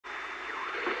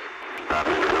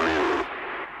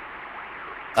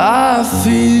I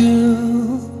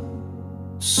feel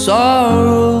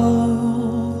sorrow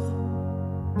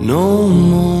no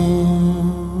more.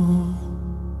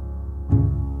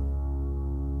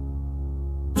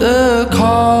 The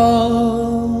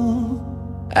calm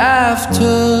after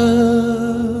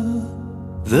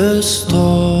the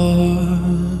storm,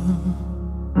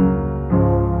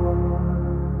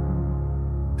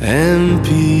 and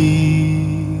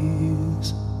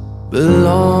peace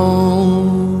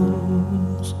belongs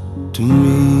to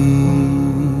me.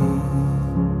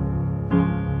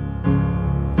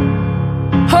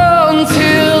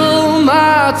 Until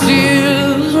my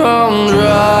tears run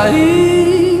dry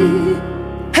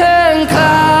and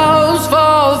clouds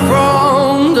fall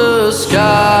from the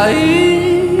sky,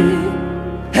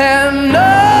 and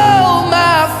all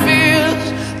my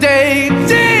fears, they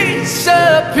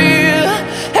disappear,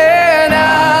 and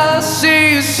I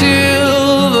see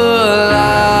silver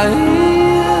lines.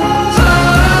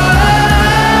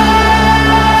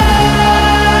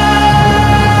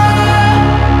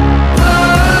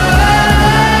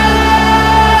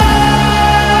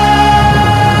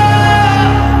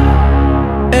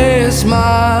 A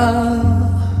smile,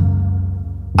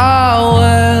 I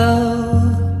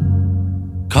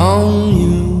welcome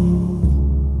you.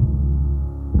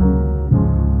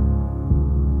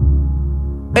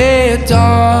 A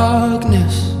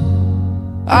darkness,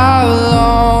 I've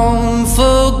long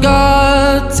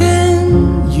forgotten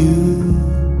you.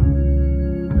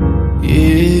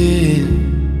 Yeah,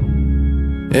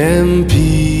 and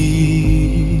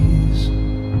peace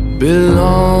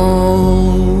belongs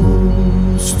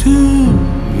to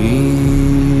me.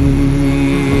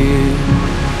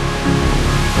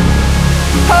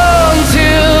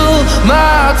 Until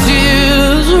my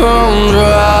tears run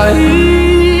dry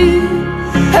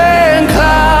and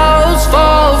clouds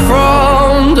fall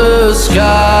from the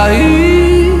sky,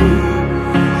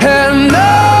 and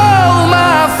all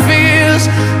my fears,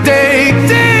 they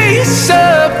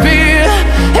disappear,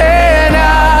 and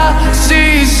I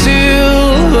see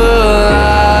silver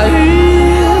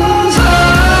lines.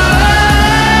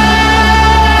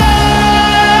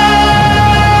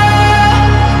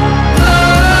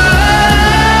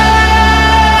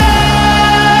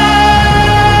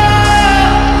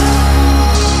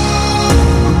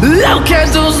 Look at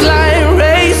those light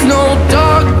rays, no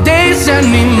dark days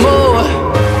anymore.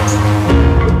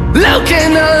 Look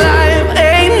in the